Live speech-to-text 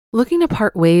Looking to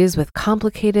part ways with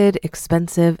complicated,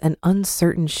 expensive, and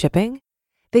uncertain shipping?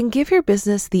 Then give your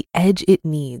business the edge it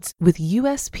needs with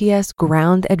USPS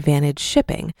Ground Advantage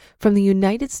shipping from the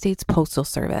United States Postal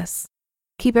Service.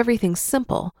 Keep everything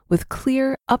simple with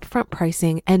clear, upfront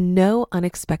pricing and no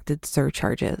unexpected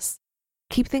surcharges.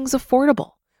 Keep things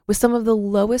affordable with some of the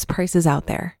lowest prices out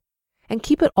there. And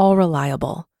keep it all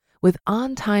reliable with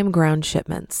on-time ground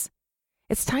shipments.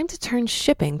 It's time to turn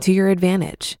shipping to your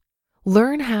advantage.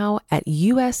 Learn how at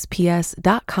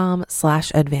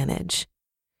USPS.com/advantage.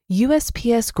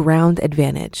 USPS Ground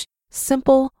Advantage.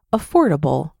 Simple,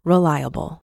 affordable,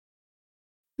 reliable.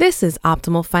 This is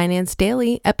Optimal Finance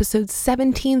Daily, episode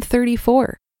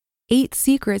 1734. 8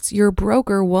 Secrets Your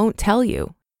Broker Won't Tell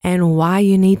You and Why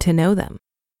You Need to Know Them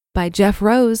by Jeff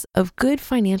Rose of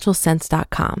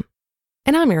GoodFinancialSense.com.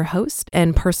 And I'm your host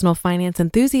and personal finance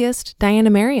enthusiast,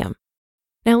 Diana Merriam.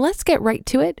 Now let's get right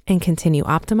to it and continue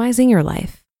optimizing your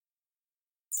life.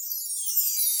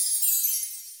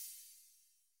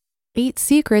 8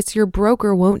 Secrets Your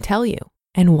Broker Won't Tell You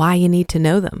and Why You Need to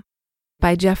Know Them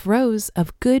by Jeff Rose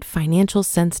of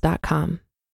GoodFinancialSense.com.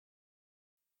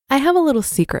 I have a little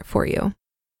secret for you.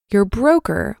 Your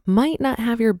broker might not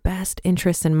have your best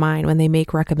interests in mind when they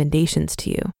make recommendations to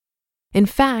you. In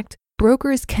fact,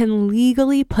 brokers can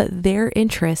legally put their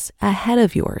interests ahead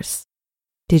of yours.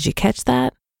 Did you catch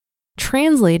that?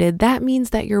 Translated, that means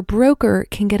that your broker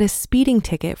can get a speeding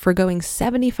ticket for going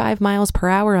 75 miles per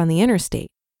hour on the interstate,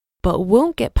 but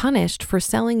won't get punished for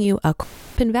selling you a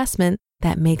investment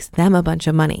that makes them a bunch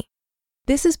of money.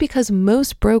 This is because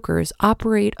most brokers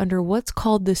operate under what's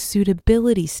called the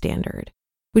suitability standard,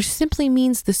 which simply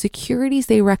means the securities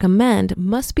they recommend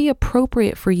must be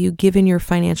appropriate for you given your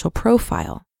financial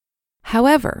profile.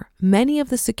 However, many of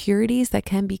the securities that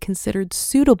can be considered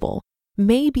suitable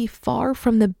may be far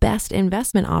from the best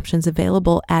investment options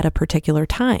available at a particular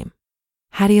time.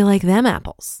 How do you like them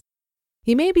apples?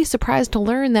 You may be surprised to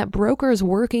learn that brokers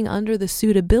working under the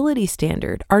suitability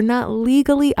standard are not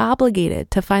legally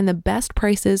obligated to find the best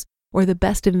prices or the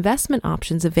best investment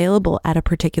options available at a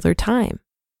particular time.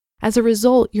 As a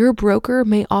result, your broker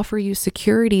may offer you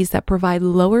securities that provide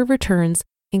lower returns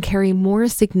and carry more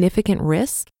significant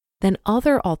risk than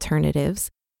other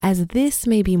alternatives, as this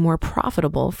may be more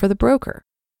profitable for the broker.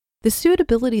 The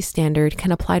suitability standard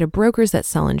can apply to brokers that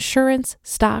sell insurance,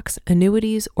 stocks,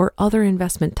 annuities, or other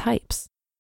investment types.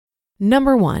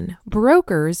 Number 1,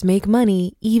 brokers make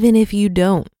money even if you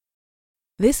don't.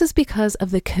 This is because of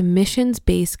the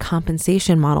commissions-based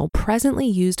compensation model presently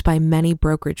used by many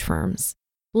brokerage firms.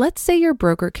 Let's say your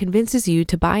broker convinces you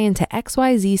to buy into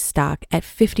XYZ stock at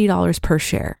 $50 per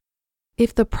share.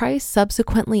 If the price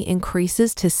subsequently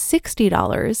increases to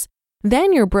 $60,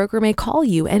 then your broker may call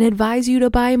you and advise you to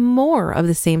buy more of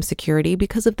the same security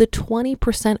because of the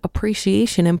 20%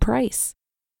 appreciation in price.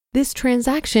 This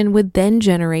transaction would then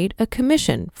generate a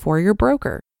commission for your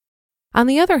broker. On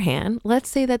the other hand, let's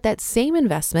say that same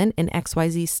investment in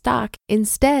XYZ stock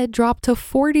instead dropped to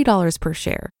 $40 per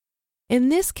share. In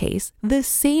this case, the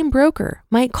same broker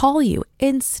might call you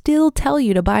and still tell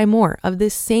you to buy more of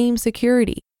this same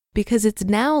security because it's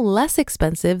now less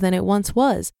expensive than it once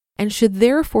was and should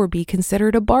therefore be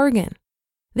considered a bargain.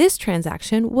 This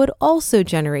transaction would also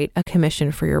generate a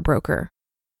commission for your broker.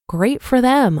 Great for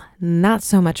them, not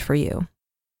so much for you.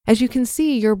 As you can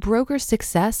see, your broker's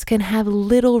success can have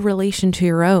little relation to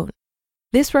your own.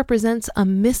 This represents a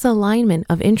misalignment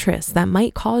of interests that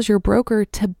might cause your broker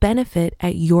to benefit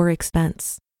at your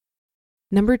expense.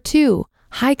 Number 2,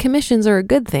 high commissions are a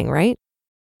good thing, right?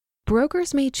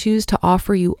 Brokers may choose to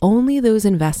offer you only those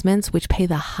investments which pay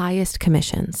the highest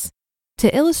commissions.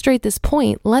 To illustrate this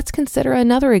point, let's consider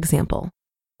another example.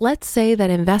 Let's say that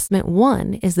investment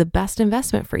 1 is the best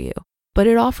investment for you, but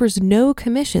it offers no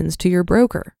commissions to your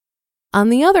broker. On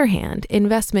the other hand,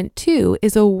 investment 2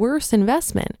 is a worse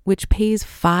investment, which pays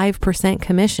 5%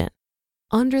 commission.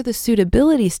 Under the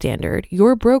suitability standard,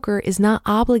 your broker is not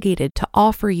obligated to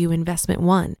offer you investment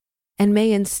 1 and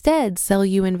may instead sell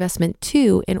you investment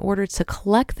 2 in order to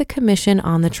collect the commission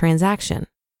on the transaction.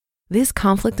 This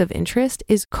conflict of interest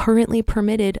is currently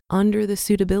permitted under the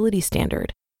suitability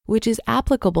standard, which is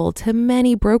applicable to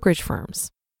many brokerage firms.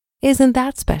 Isn't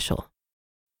that special?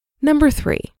 Number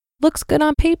 3, looks good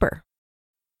on paper.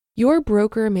 Your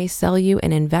broker may sell you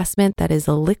an investment that is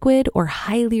illiquid or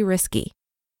highly risky.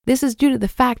 This is due to the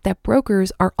fact that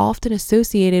brokers are often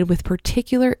associated with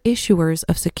particular issuers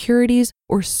of securities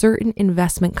or certain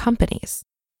investment companies.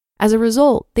 As a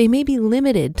result, they may be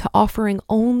limited to offering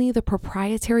only the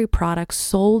proprietary products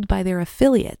sold by their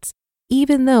affiliates,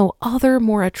 even though other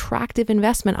more attractive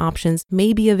investment options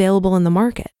may be available in the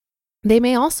market. They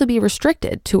may also be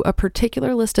restricted to a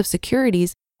particular list of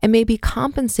securities and may be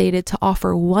compensated to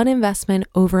offer one investment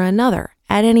over another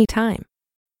at any time.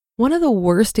 One of the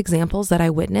worst examples that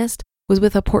I witnessed was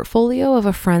with a portfolio of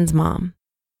a friend's mom.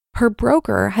 Her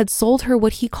broker had sold her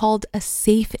what he called a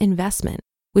safe investment,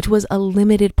 which was a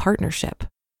limited partnership.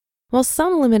 While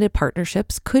some limited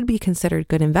partnerships could be considered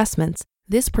good investments,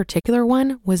 this particular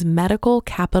one was Medical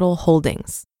Capital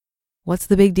Holdings. What's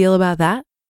the big deal about that?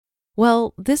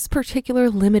 Well, this particular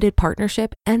limited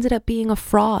partnership ended up being a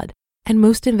fraud, and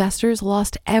most investors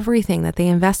lost everything that they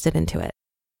invested into it.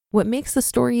 What makes the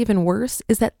story even worse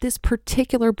is that this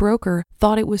particular broker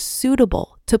thought it was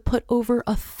suitable to put over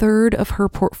a third of her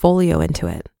portfolio into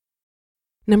it.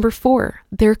 Number 4,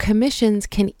 their commissions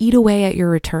can eat away at your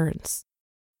returns.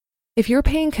 If you're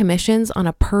paying commissions on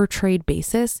a per trade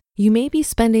basis, you may be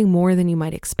spending more than you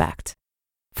might expect.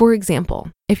 For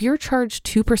example, if you're charged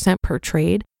 2% per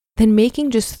trade, then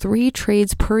making just 3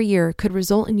 trades per year could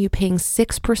result in you paying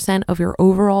 6% of your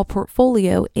overall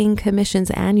portfolio in commissions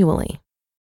annually.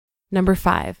 Number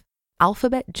 5,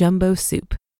 alphabet jumbo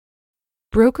soup.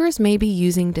 Brokers may be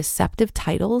using deceptive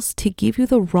titles to give you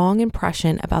the wrong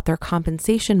impression about their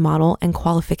compensation model and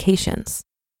qualifications.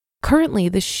 Currently,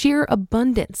 the sheer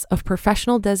abundance of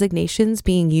professional designations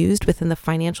being used within the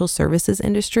financial services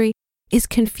industry is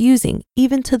confusing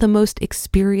even to the most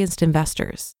experienced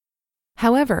investors.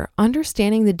 However,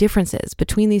 understanding the differences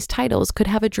between these titles could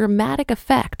have a dramatic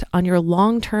effect on your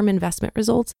long-term investment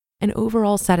results and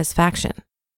overall satisfaction.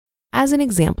 As an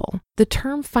example, the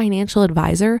term financial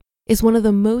advisor is one of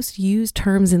the most used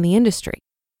terms in the industry.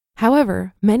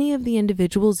 However, many of the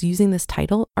individuals using this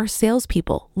title are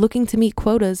salespeople looking to meet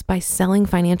quotas by selling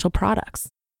financial products.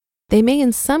 They may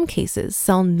in some cases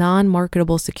sell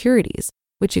non-marketable securities,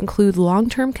 which include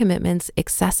long-term commitments,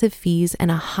 excessive fees, and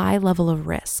a high level of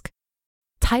risk.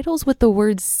 Titles with the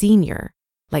word senior,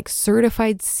 like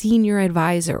Certified Senior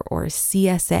Advisor or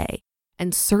CSA,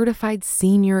 and Certified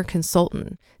Senior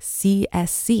Consultant,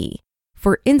 CSC,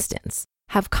 for instance,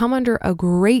 have come under a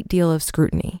great deal of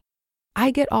scrutiny.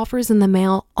 I get offers in the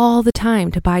mail all the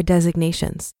time to buy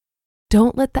designations.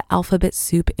 Don't let the alphabet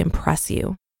soup impress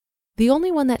you. The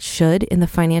only one that should in the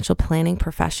financial planning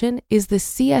profession is the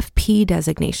CFP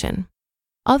designation.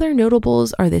 Other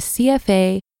notables are the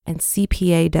CFA and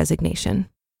CPA designation.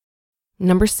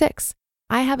 Number 6,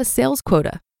 I have a sales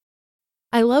quota.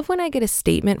 I love when I get a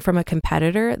statement from a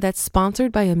competitor that's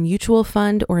sponsored by a mutual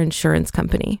fund or insurance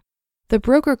company. The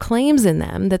broker claims in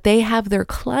them that they have their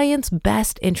client's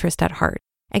best interest at heart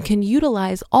and can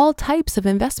utilize all types of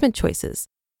investment choices,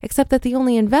 except that the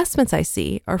only investments I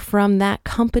see are from that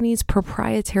company's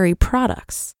proprietary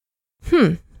products.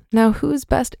 Now whose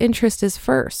best interest is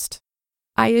first?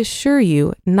 I assure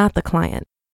you, not the client.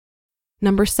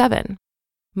 Number 7,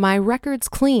 my record's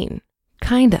clean,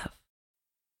 kind of.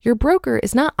 Your broker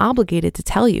is not obligated to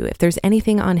tell you if there's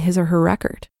anything on his or her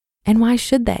record. And why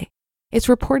should they? It's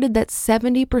reported that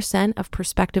 70% of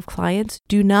prospective clients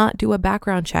do not do a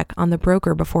background check on the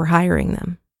broker before hiring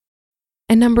them.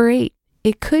 And number 8,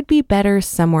 it could be better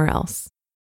somewhere else.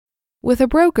 With a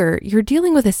broker, you're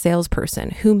dealing with a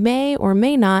salesperson who may or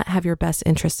may not have your best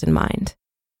interest in mind.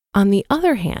 On the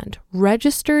other hand,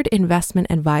 registered investment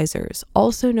advisors,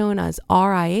 also known as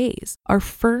RIAs, are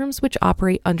firms which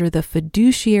operate under the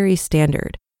fiduciary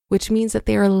standard, which means that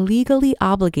they are legally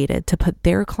obligated to put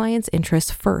their clients'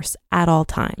 interests first at all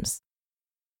times.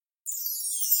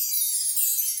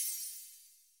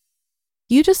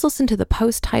 You just listened to the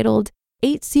post titled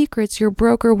 8 Secrets Your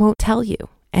Broker Won't Tell You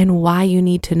and Why You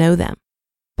Need to Know Them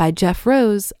by Jeff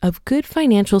Rose of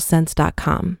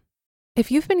GoodFinancialSense.com. If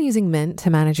you've been using Mint to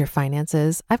manage your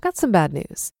finances, I've got some bad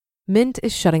news. Mint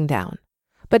is shutting down.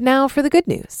 But now for the good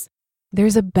news.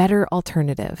 There's a better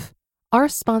alternative. Our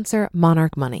sponsor,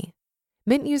 Monarch Money.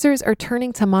 Mint users are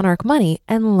turning to Monarch Money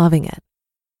and loving it.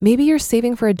 Maybe you're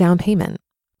saving for a down payment,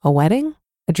 a wedding,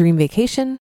 a dream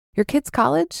vacation, your kid's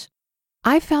college.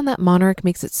 I've found that Monarch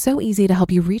makes it so easy to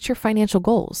help you reach your financial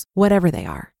goals, whatever they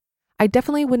are. I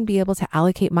definitely wouldn't be able to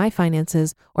allocate my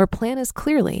finances or plan as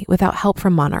clearly without help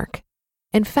from Monarch.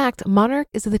 In fact, Monarch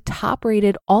is the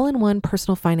top-rated all-in-one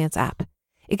personal finance app.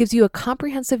 It gives you a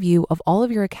comprehensive view of all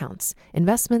of your accounts,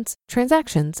 investments,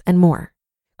 transactions, and more.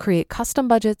 Create custom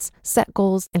budgets, set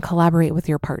goals, and collaborate with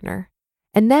your partner.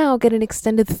 And now get an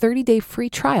extended 30-day free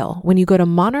trial when you go to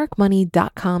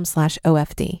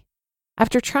monarchmoney.com/OFD.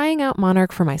 After trying out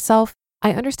Monarch for myself,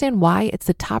 I understand why it's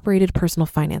the top-rated personal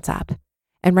finance app.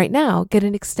 And right now, get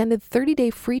an extended 30-day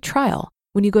free trial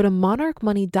when you go to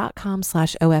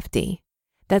monarchmoney.com/OFD.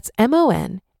 That's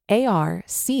MONARCHMONEY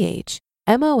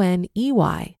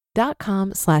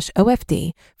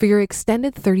betterment.com/OFD for your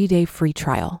extended 30-day free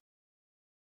trial.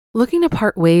 Looking to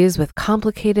part ways with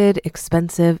complicated,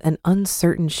 expensive, and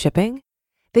uncertain shipping?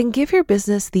 Then give your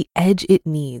business the edge it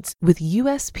needs with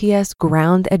USPS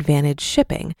Ground Advantage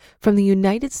shipping from the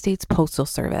United States Postal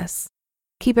Service.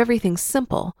 Keep everything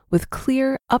simple with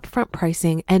clear, upfront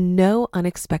pricing and no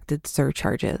unexpected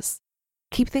surcharges.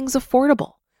 Keep things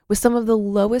affordable with some of the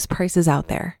lowest prices out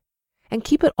there. And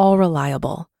keep it all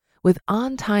reliable with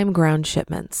on-time ground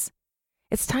shipments.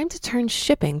 It's time to turn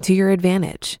shipping to your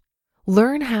advantage.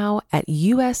 Learn how at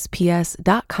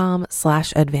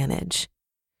USPS.com/advantage.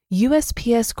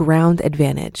 USPS Ground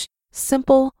Advantage.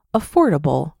 Simple,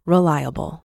 affordable,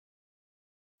 reliable.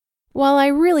 While I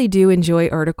really do enjoy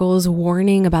articles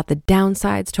warning about the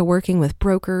downsides to working with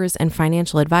brokers and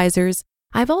financial advisors,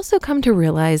 I've also come to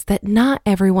realize that not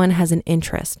everyone has an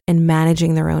interest in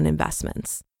managing their own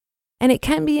investments. And it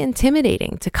can be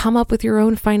intimidating to come up with your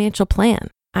own financial plan.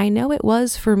 I know it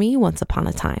was for me once upon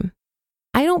a time.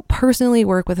 I don't personally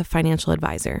work with a financial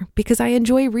advisor because I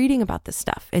enjoy reading about this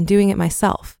stuff and doing it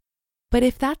myself. But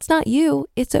if that's not you,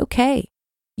 it's okay.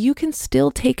 You can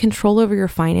still take control over your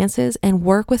finances and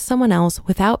work with someone else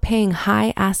without paying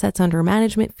high assets under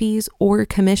management fees or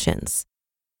commissions.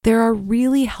 There are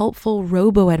really helpful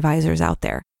robo-advisors out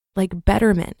there like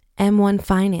Betterment, M1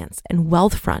 Finance, and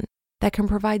Wealthfront that can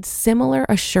provide similar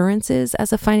assurances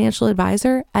as a financial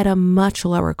advisor at a much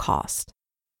lower cost.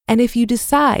 And if you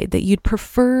decide that you'd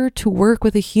prefer to work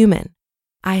with a human,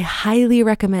 I highly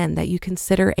recommend that you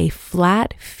consider a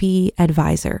flat fee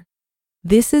advisor.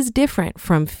 This is different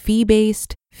from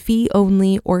fee-based,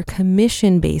 fee-only, or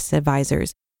commission-based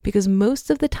advisors because most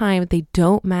of the time they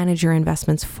don't manage your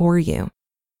investments for you.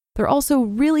 They're also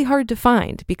really hard to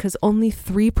find because only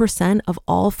 3% of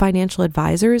all financial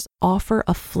advisors offer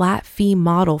a flat fee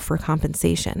model for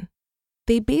compensation.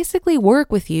 They basically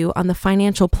work with you on the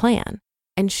financial plan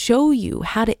and show you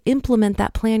how to implement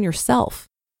that plan yourself,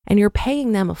 and you're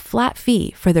paying them a flat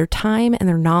fee for their time and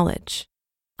their knowledge.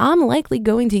 I'm likely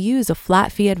going to use a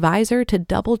flat fee advisor to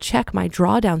double check my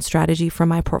drawdown strategy for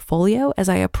my portfolio as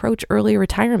I approach early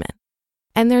retirement.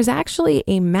 And there's actually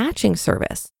a matching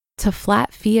service to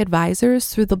flat fee advisors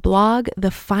through the blog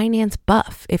The Finance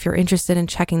Buff if you're interested in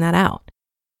checking that out.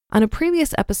 On a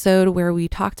previous episode where we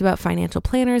talked about financial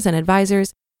planners and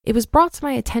advisors, it was brought to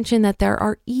my attention that there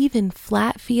are even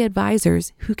flat fee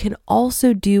advisors who can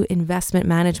also do investment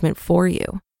management for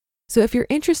you. So if you're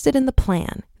interested in the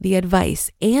plan, the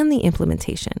advice, and the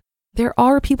implementation, there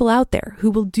are people out there who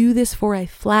will do this for a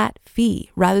flat fee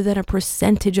rather than a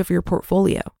percentage of your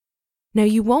portfolio. Now,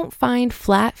 you won't find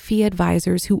flat fee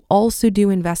advisors who also do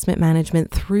investment management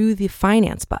through the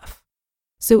Finance Buff.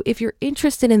 So if you're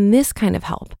interested in this kind of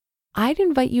help, I'd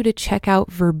invite you to check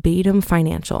out Verbatim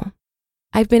Financial.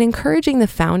 I've been encouraging the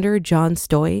founder, John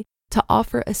Stoy, to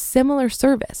offer a similar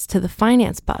service to the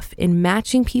Finance Buff in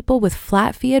matching people with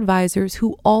flat fee advisors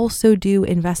who also do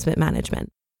investment management.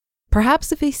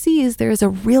 Perhaps if he sees there is a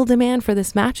real demand for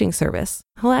this matching service,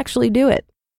 he'll actually do it.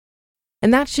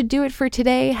 And that should do it for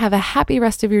today. Have a happy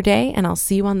rest of your day, and I'll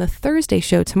see you on the Thursday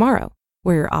show tomorrow,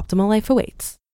 where your optimal life awaits.